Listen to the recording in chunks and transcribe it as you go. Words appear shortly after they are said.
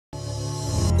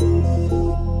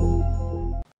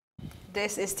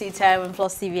This is Tea Time on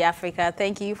Plus TV Africa.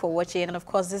 Thank you for watching. And of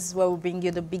course, this is where we bring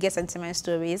you the biggest sentiment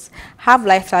stories, have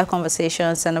lifestyle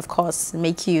conversations, and of course,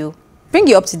 bring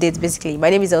you up to date, basically. My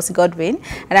name is Elsie Godwin,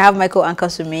 and I have my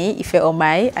co-anchors with me, Ife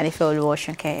Omai and Ife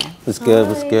Oluwashunke. What's good?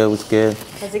 What's good? What's good?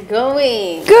 How's it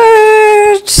going?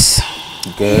 Good.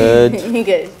 Good.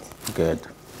 Good. Good.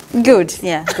 Good.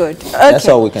 Yeah, good. Okay. That's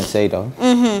all we can say, though.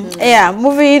 Yeah,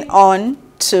 moving on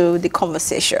to the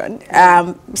conversation.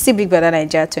 See Big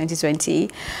BBNaija 2020,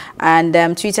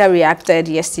 and Twitter reacted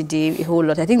yesterday a whole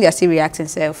lot. I think they are still reacting.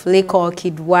 Lekon,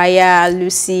 Kidwaya,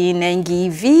 Lucy, Nengi,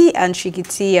 V, and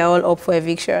Trikiti are all up for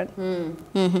eviction.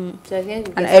 So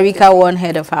and Erica won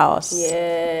head of house.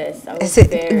 Yes, I was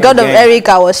God of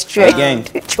Erica was trending. Again.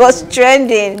 It was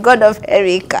trending. God of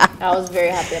Erica. I was very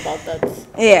happy about that.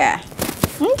 Yeah.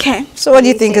 Okay. So what do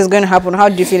you think is going to happen? How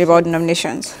do you feel about the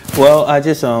nominations? Well,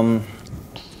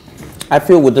 I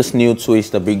feel with this new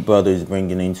twist that Big Brother is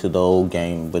bringing into the whole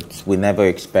game, but we never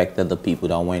expected the people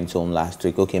that went home last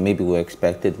week. Okay, maybe we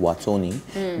expected Watoni,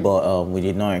 but we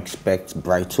did not expect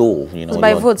Brighto. You know, It was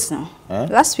by votes now. Huh?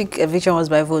 Last week eviction was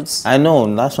by votes. I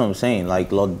know, that's what I'm saying.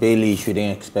 Like Lord Bailey, she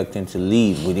didn't expect him to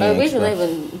leave. We didn't Eviction expect. not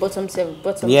even bottom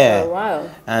for Yeah. a while.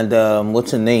 And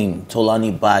what's her name?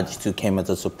 Tolani Badge too came as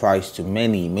a surprise to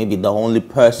many. Maybe the only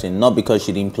person, not because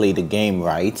she didn't play the game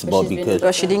right, but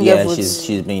because she didn't get votes.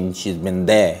 she's been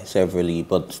there severally.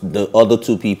 But the other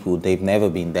two people, they've never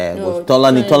been there. No, But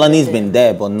Tolani's been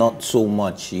there, but not so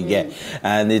much. You get,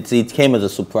 and it came as a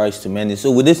surprise to many.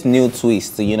 So with this new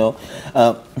twist, you know.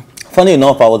 Funny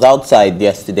enough, I was outside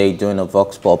yesterday doing a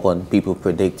Vox Pop on people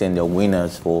predicting the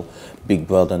winners for Big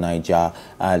BBNaija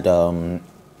and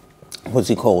what's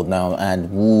it called now, and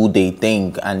who they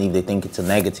think, and if they think it's a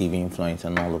negative influence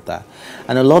and all of that.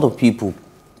 And a lot of people,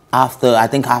 I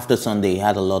think after Sunday,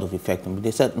 had a lot of effect on me.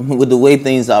 They said, with the way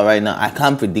things are right now, I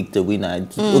can't predict the winner.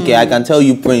 Okay, I can tell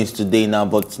you Prince today now,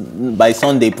 but by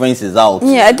Sunday, Prince is out.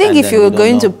 Yeah, I think if you were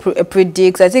going to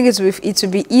predict, I think it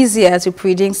would be easier to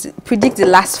predict the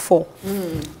last four,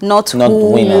 not who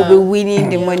will be winning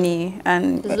the money.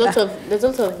 And There's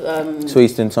lots of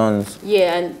twists and turns.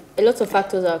 Yeah, and a lot of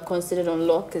factors are considered on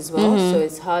luck as well, so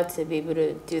it's hard to be able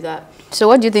to do that. So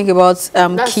what do you think about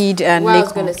That's Kid and what I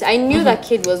was Lekon? gonna say. I knew that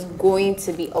Kid was going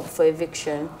to be up for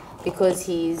eviction because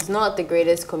he's not the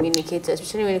greatest communicator,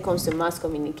 especially when it comes to mass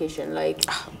communication. Like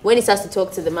when he starts to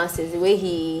talk to the masses, the way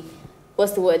he,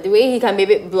 what's the word? The way he can be a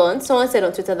bit blunt. Someone said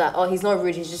on Twitter that, oh, he's not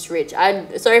rude, he's just rich.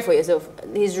 Sorry for yourself.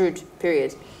 He's rude.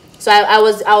 Period. So I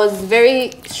was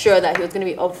very sure that he was going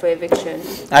to be up for eviction.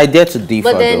 I dare to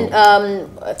differ,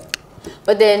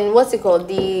 But then what's it called?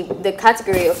 The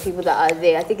category of people that are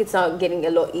there, I think it's now getting a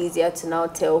lot easier to now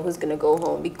tell who's going to go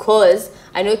home, because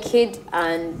I know Kid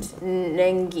and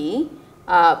Nengi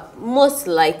are most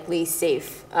likely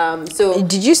safe. So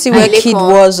did you see where Kid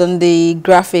was on the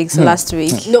graphics last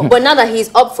week? No, but now that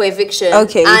he's up for eviction,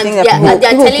 okay, and you think that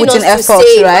they're telling put in us effort, to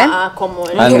save, right? Come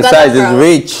on. and besides, he's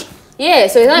rich. Yeah,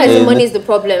 so it's not as money is the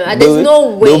problem. And there's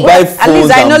no way. At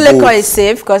least I know Lekon is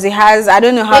safe because he has, I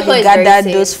don't know how he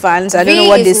gathered those fans. I don't know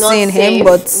what they see in him,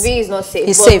 but V is not safe.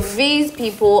 He's but safe. V's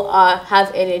people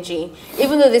have energy.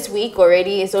 Even though this week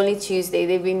already, it's only Tuesday,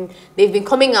 they've been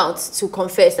coming out to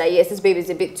confess that yes, this baby is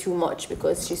a bit too much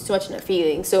because she's too much in her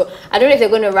feelings. So I don't know if they're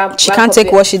going to wrap. She can't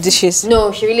take what she dishes.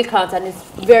 No, she really can't, and it's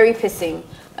very pissing.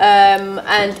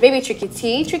 And maybe Tricky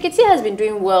T has been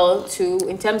doing well too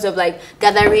in terms of like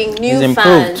gathering new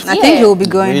fans. I think he'll be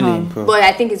going home. But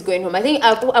I think he's going home. I think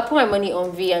I put my money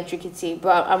on V and Tricky T,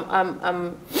 but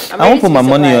I won't put my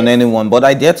money on anyone, but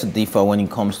I dare to differ when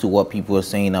it comes to what people are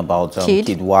saying about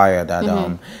Kid Wire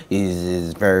that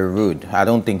is very rude. I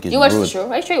don't think it's rude. You watched the show?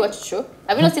 Are you sure you watched the show?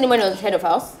 Have you not seen anyone on head of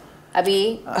house?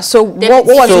 So what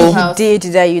was it he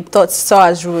did that you saw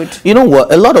as rude? You know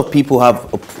what? A lot of people have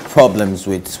problems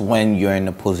with when you're in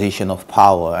a position of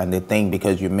power and they think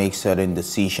because you make certain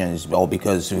decisions or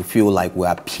because you feel like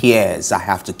we're peers, I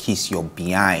have to kiss your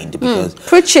behind. Because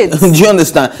preach it. Do you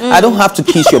understand? I don't have to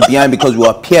kiss your behind because we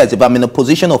are peers. If I'm in a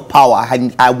position of power,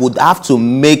 I would have to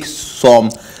make some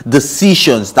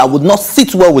decisions that would not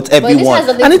sit well with everyone,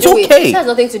 and it's okay. It has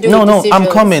nothing to do no, with no, decisions.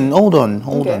 I'm coming. Hold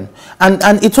on,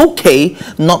 and it's okay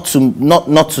not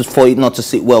to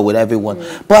sit well with everyone,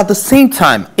 but at the same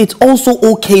time, it's also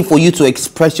okay for you to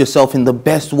express yourself in the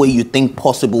best way you think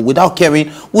possible without caring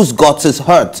whose guts is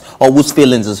hurt or whose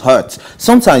feelings is hurt.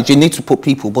 Sometimes you need to put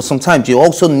people, but sometimes you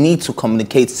also need to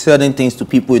communicate certain things to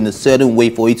people in a certain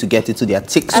way for you to get into their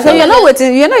ticks. So you're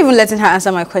not even letting her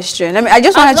answer my question. I mean, I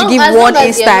just wanted to give one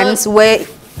instance where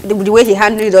the way he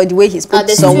handled it or the way he spoke to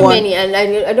there's someone? too many, and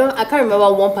I can't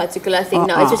remember one particular thing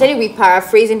now, especially with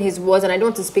paraphrasing his words, and I don't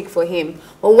want to speak for him.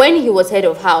 But when he was head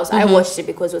of house, I watched it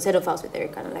because he was head of house with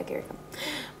Erica, and I like Erica.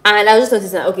 And I was just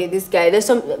noticing that, okay, this guy, there's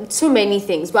too many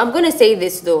things. But I'm going to say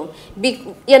this, though.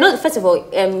 First of all,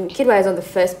 Kidwa is not the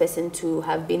first person to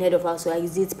have been head of house who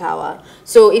exerts power.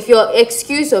 So if your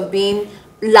excuse of being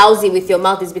lousy with your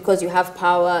mouth is because you have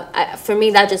power, for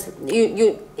me, that just,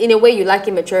 you in a way, you lack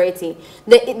immaturity.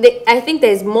 I think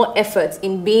there's more effort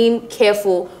in being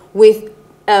careful with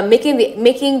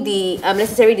making the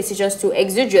necessary decisions to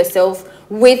exude yourself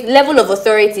with level of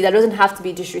authority that doesn't have to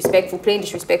be disrespectful, plain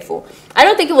disrespectful. I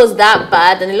don't think it was that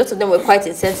bad, and a lot of them were quite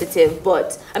insensitive.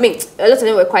 But I mean, a lot of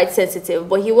them were quite sensitive.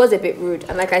 But he was a bit rude,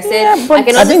 and like I said, I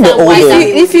can understand why.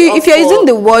 If you're using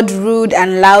the word rude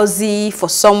and lousy for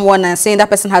someone and saying that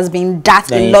person has been that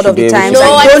a lot of the times, no,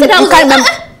 I said you can't remember.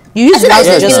 You used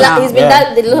lousy just now. He's been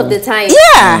that a lot of the time.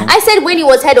 Yeah. I said when he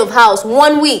was head of house,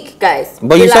 1 week, guys.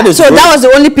 But you said it's so rude. That was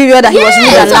the only period that he was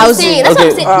rude and lousy. That's what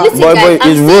I'm saying. Listen, guys,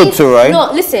 it's rude too, right? No,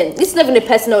 listen. This is not even a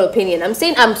personal opinion. I'm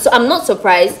saying I'm not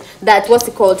surprised that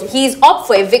he's up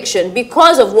for eviction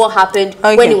because of what happened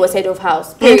when he was head of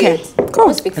house. Period. Okay.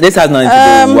 Cool. This has nothing to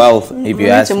do with wealth, if you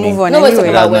ask me. No, it's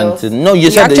about wealth. No,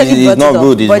 you said he's not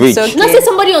rude, he's rich. Okay. Not say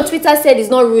somebody on Twitter said he's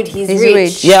not rude, he's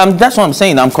rich. Yeah, that's what I'm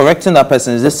saying. I'm correcting that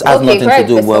person. This has nothing to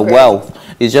do with wealth.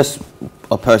 It's just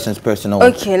a person's personal.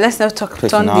 Okay, let's now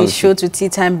turn the show to Tea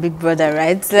Time Big Brother,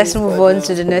 right? Let's move on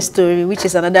to the next story, which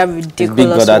is another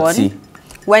ridiculous one.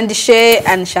 Wendy Shay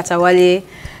and Shatawale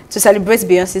to celebrate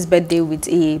Beyonce's birthday with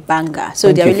a banger.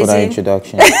 So they're releasing. Thank you for that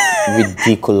introduction.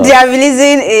 Ridiculous. They are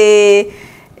releasing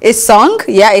a song,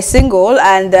 a single,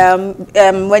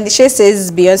 and Wendy Shay says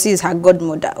Beyonce is her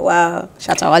godmother, while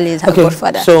Shatawale is her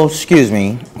godfather. So excuse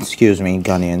me,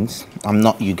 Ghanaians. I'm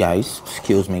not you guys.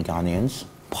 Excuse me, Ghanaians.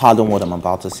 Pardon what I'm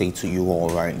about to say to you all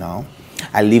right now.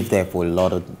 I lived there for a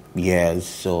lot of years,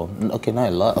 so not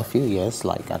a lot, a few years,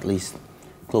 like at least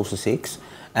close to 6,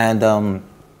 and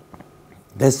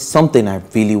there's something I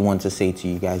really want to say to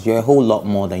you guys. You're a whole lot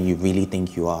more than you really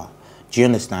think you are. Do you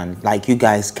understand? Like, you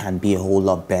guys can be a whole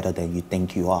lot better than you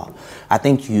think you are. I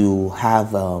think you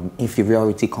have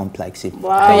inferiority complex.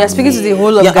 Wow. You're speaking to the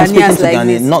whole of Ghanaians like Ghanaians,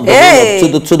 this. Not the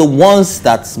whole of, to the ones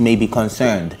that may be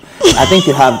concerned. I think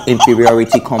you have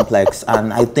inferiority complex,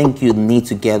 and I think you need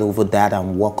to get over that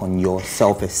and work on your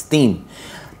self-esteem.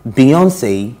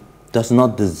 Beyonce does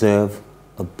not deserve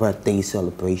a birthday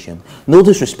celebration. No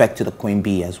disrespect to the Queen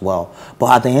Bee as well,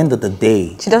 but at the end of the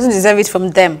day, she doesn't deserve it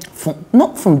from them.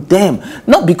 Not from them.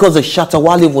 Not because a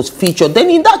Shatawale was featured.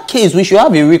 Then in that case, we should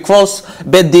have a Rick Ross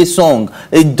birthday song,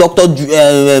 a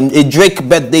Drake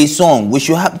birthday song. We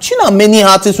should have. Do you know how many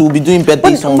artists will be doing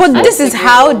birthday songs? But this is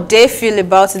how they feel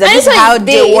about it. This is how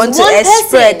they want to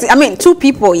express. I mean, 2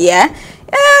 people, yeah.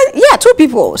 2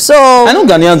 people. So I know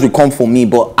Ghanaians will come for me,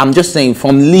 but I'm just saying,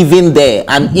 from living there,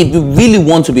 and if you really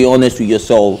want to be honest with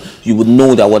yourself, you would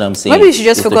know that what I'm saying. Maybe you should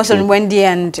just focus on Wendy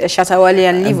and Shatawale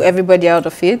and leave everybody out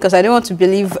of it, because I don't want to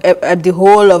believe the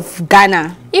whole of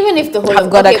Ghana. Even if the whole have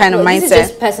got that kind of mindset. This is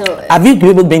just personal. Have you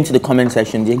people been to the comment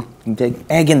section? They're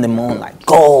egging them on like,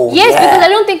 go. Yes, because I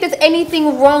don't think there's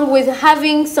anything wrong with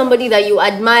having somebody that you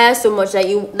admire so much,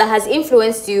 that has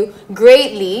influenced you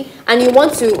greatly, and you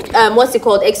want to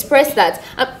express that.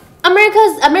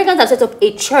 Americans have set up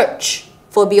a church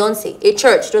for Beyonce. A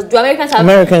church. Do Americans have?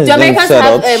 Americans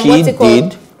have what's it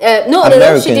called?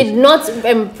 No, she did not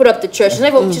put up the church. She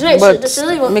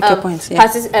doesn't even make your point,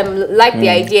 like the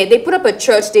idea. They put up a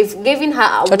church. They've given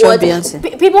her awards.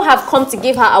 People have come to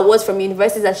give her awards from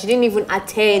universities that she didn't even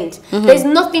attend. There's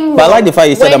nothing wrong. But I like the fact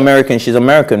you said American. She's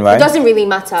American, right? It doesn't really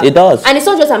matter. It does. And it's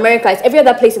not just America. It's every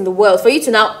other place in the world. For you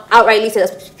to now outrightly say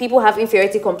that people have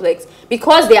inferiority complex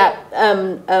because they are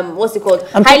I'm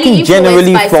highly influenced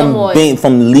generally by someone.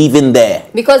 From living there.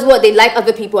 Because they like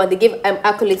other people and they give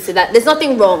accolades to that. There's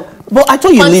nothing wrong. But I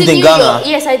thought you lived in Ghana.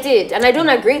 Yes, I did, and I don't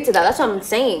agree to that. That's what I'm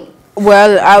saying.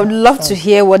 Well, I would love to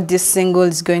hear what this single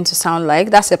is going to sound like.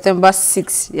 That's September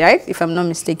 6th, right? If I'm not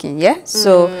mistaken, yeah.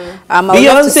 So I would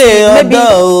love to see maybe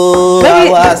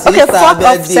okay,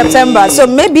 4th of September. So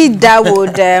maybe that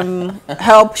would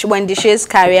help Wendy Shay's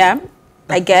career,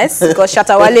 I guess, because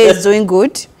Shatawale is doing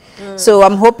good. So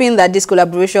I'm hoping that this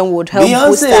collaboration would help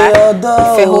boost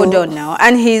her. Hold on now,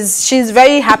 and she's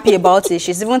very happy about it.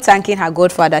 She's even thanking her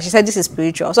godfather. She said this is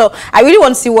spiritual. So I really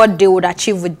want to see what they would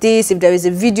achieve with this. If there is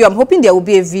a video, I'm hoping there will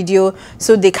be a video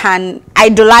so they can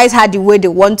idolize her the way they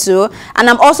want to. And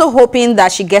I'm also hoping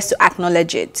that she gets to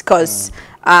acknowledge it, because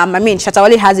I mean,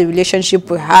 Shatawale has a relationship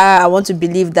with her. I want to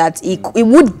believe that it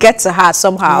would get to her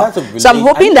somehow. So I'm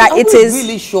hoping that it is.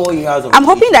 Really sure he has a I'm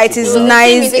hoping that it is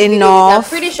nice enough. I'm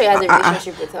pretty sure he has a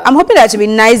relationship with her. I'm hoping that it will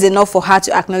be nice enough for her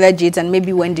to acknowledge it, and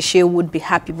maybe when the show would be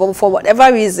happy. But for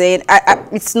whatever reason,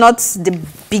 it's not the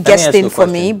biggest thing for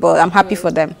me. But I'm happy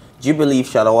for them. Do you believe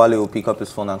Shatawale will pick up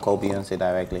his phone and call Beyonce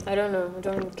directly? I don't know. I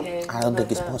don't care. I don't think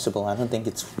it's possible. I don't think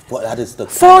it's that is the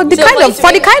for the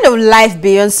kind of life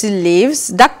Beyonce lives.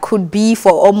 That could be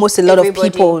for almost a lot of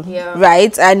people,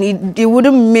 right? And it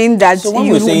wouldn't mean that it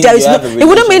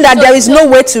wouldn't mean that there is no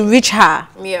way to reach her.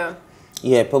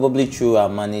 Yeah, probably through our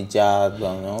manager.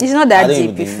 It's not that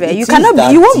deep.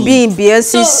 You won't be in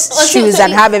Beyonce's shoes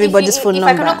and have everybody's phone number.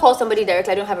 If I cannot call somebody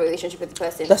directly, I don't have a relationship with the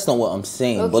person. That's not what I'm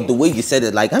saying. Okay. But the way you said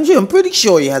it, like, I'm pretty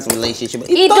sure he has a relationship.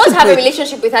 He does have a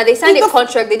relationship with her. They signed a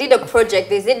contract. They did a project.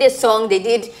 They did a song. They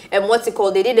did what's it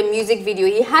called? They did a music video.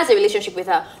 He has a relationship with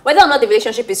her. Whether or not the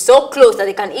relationship is so close that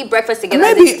they can eat breakfast together,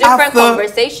 it's a different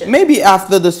conversation. Maybe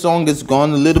after the song is gone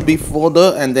a little bit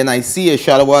further, and then I see a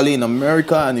Shatawale in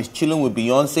America and he's chilling with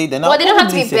Beyonce, then well, they don't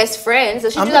have to be best friends. So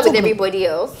she do that with everybody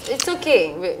else. It's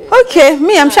okay. Okay,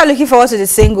 I'm sure looking forward to the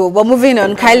single. But moving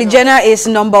on, Kylie Jenner is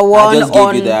 #1 I just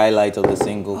gave you the highlight of the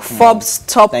single. Forbes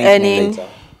top earning.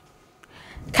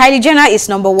 Kylie Jenner is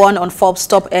 #1 on Forbes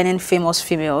top earning famous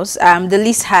females. The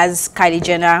list has Kylie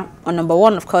Jenner on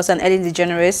 #1, of course, and Ellen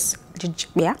DeGeneres.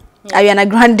 Ariana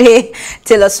Grande,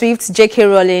 Taylor Swift, J.K.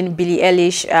 Rowling, Billie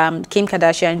Eilish, Kim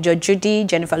Kardashian, George Judy,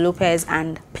 Jennifer Lopez,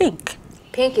 and Pink.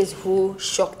 Pink is who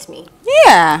shocked me.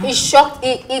 Yeah. It shocked.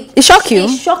 It shocked you? It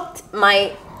shocked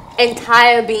my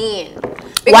entire being.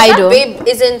 Because why that though? babe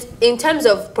isn't, in terms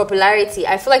of popularity,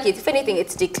 I feel like if anything,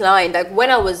 it's declined. Like when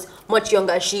I was much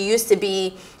younger, she used to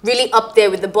be really up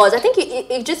there with the buzz. I think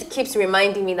it just keeps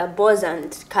reminding me that buzz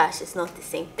and cash is not the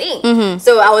same thing.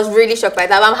 So I was really shocked by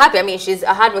that. I'm happy. I mean, she's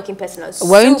a hardworking person.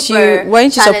 Weren't you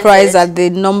surprised at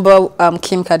the number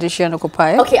Kim Kardashian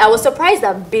occupied? Okay, I was surprised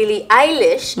that Billie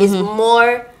Eilish is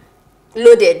more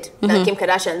loaded than Kim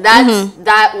Kardashian.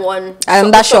 That one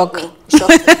shocked me.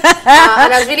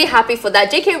 And I was really happy for that.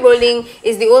 J.K. Rowling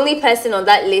is the only person on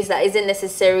that list that isn't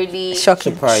necessarily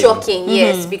shocking.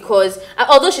 Yes, because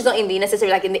although she's not in the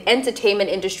necessarily like in the entertainment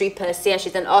industry per se, and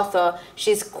she's an author,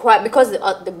 she's quite, because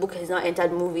the book has not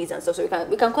entered movies and stuff, so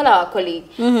we can call her our colleague.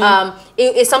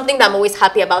 It's something that I'm always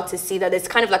happy about to see, that it's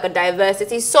kind of like a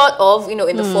diversity sort of,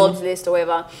 in the Forbes list or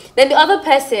whatever. Then the other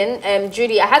person,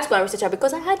 Judy, I had to go and research her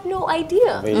because I had no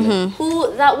idea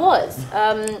who that was.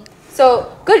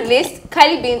 So good list.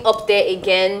 Kylie being up there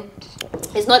again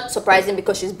is not surprising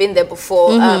because she's been there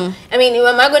before. I mean,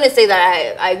 am I going to say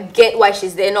that I get why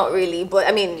she's there? Not really, but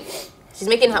I mean, she's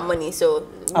making her money, so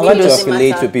I like to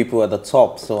affiliate with people at the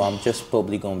top, so I'm just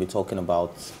probably going to be talking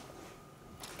about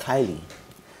Kylie.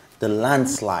 The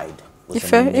landslide was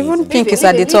even Pink is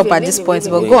at the top at this point,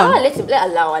 but go on. Let's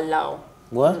allow.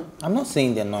 What? I'm not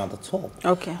saying they're not at the top.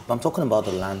 Okay. But I'm talking about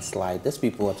the landslide. These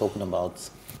people are talking about,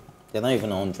 they're not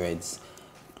even hundreds.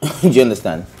 Do you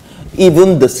understand?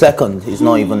 Even the second is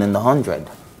not even in the 100.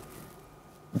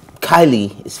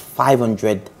 Kylie is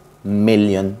 $500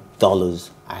 million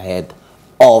ahead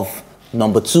of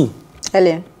 #2.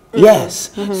 Helen.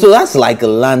 Yes. So that's like a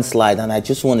landslide, and I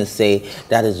just want to say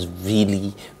that is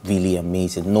really, really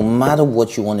amazing. No matter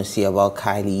what you want to say about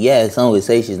Kylie, yes, some will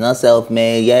say she's not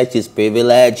self-made, yeah, she's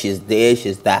privileged, she's this,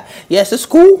 she's that. Yes, it's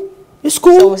cool. It's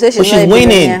cool. So but she's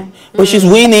winning. But she's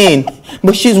winning.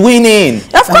 But she's winning.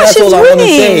 Of course, she's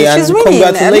winning. And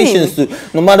congratulations to,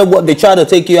 no matter what, they try to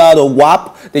take you out of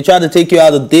WAP, they try to take you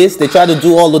out of this, they try to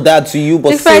do all of that to you.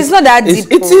 But it's not that deep.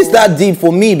 It is that deep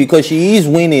for me because she is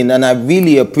winning, and I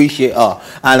really appreciate her.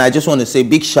 And I just want to say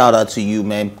big shout out to you,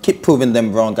 man. Keep proving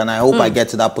them wrong, and I hope I get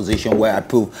to that position where I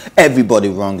prove everybody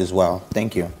wrong as well.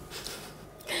 Thank you.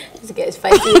 This guy's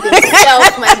fighting with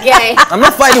himself, my guy. I'm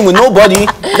not fighting with nobody.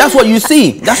 That's what you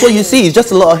see. That's what you see. It's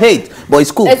just a lot of hate, but it's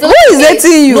cool. Who is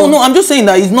hating you? No, I'm just saying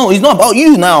that it's not about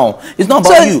you now. It's not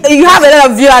about you. You have a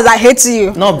lot of viewers that hate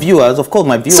you. Not viewers, of course.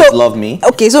 My viewers love me.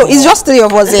 Okay, so it's just 3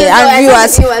 of us here and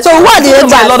viewers. So what are the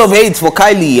haters? A lot of hate for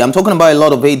Kylie. I'm talking about a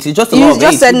lot of hate. It's just a lot of hate. You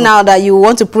just said now that you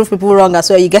want to prove people wrong as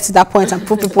well. You get to that point and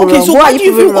prove people wrong. So why do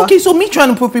you feel? Okay, so me trying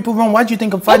to prove people wrong. Why do you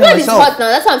think I'm fighting myself? Hot now.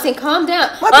 That's what I'm saying. Calm down.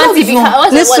 What's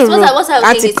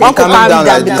happening? Calm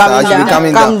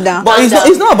down. But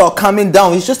it's not about calming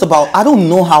down. It's just about, I don't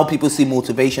know how people see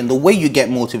motivation. The way you get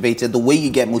motivated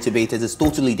is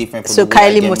totally different from the way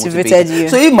I get motivated you.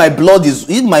 So if my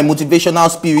motivational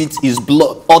spirit is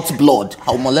hot blood,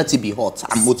 how much let it be hot?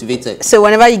 I'm motivated. So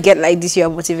whenever you get like this, you are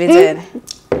motivated.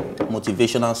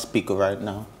 Motivational speaker right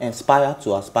now. Inspire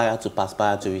to aspire to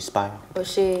perspire to respire.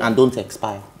 And don't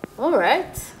expire. All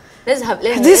right.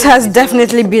 This has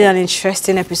definitely been an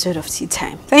interesting episode of Tea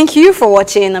Time. Thank you for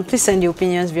watching, and please send your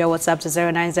opinions via WhatsApp to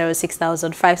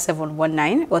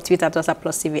 09060005719 or tweet at us at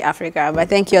Plus TV Africa. But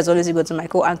thank you as always. You go to my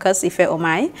co-anchors Ife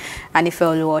Omai and Ife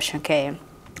Oluwashunke,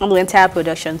 and the entire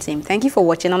production team. Thank you for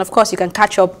watching, and of course you can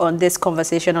catch up on this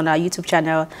conversation on our YouTube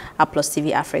channel at Plus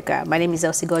TV Africa. My name is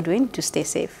Elsie Godwin. To stay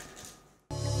safe.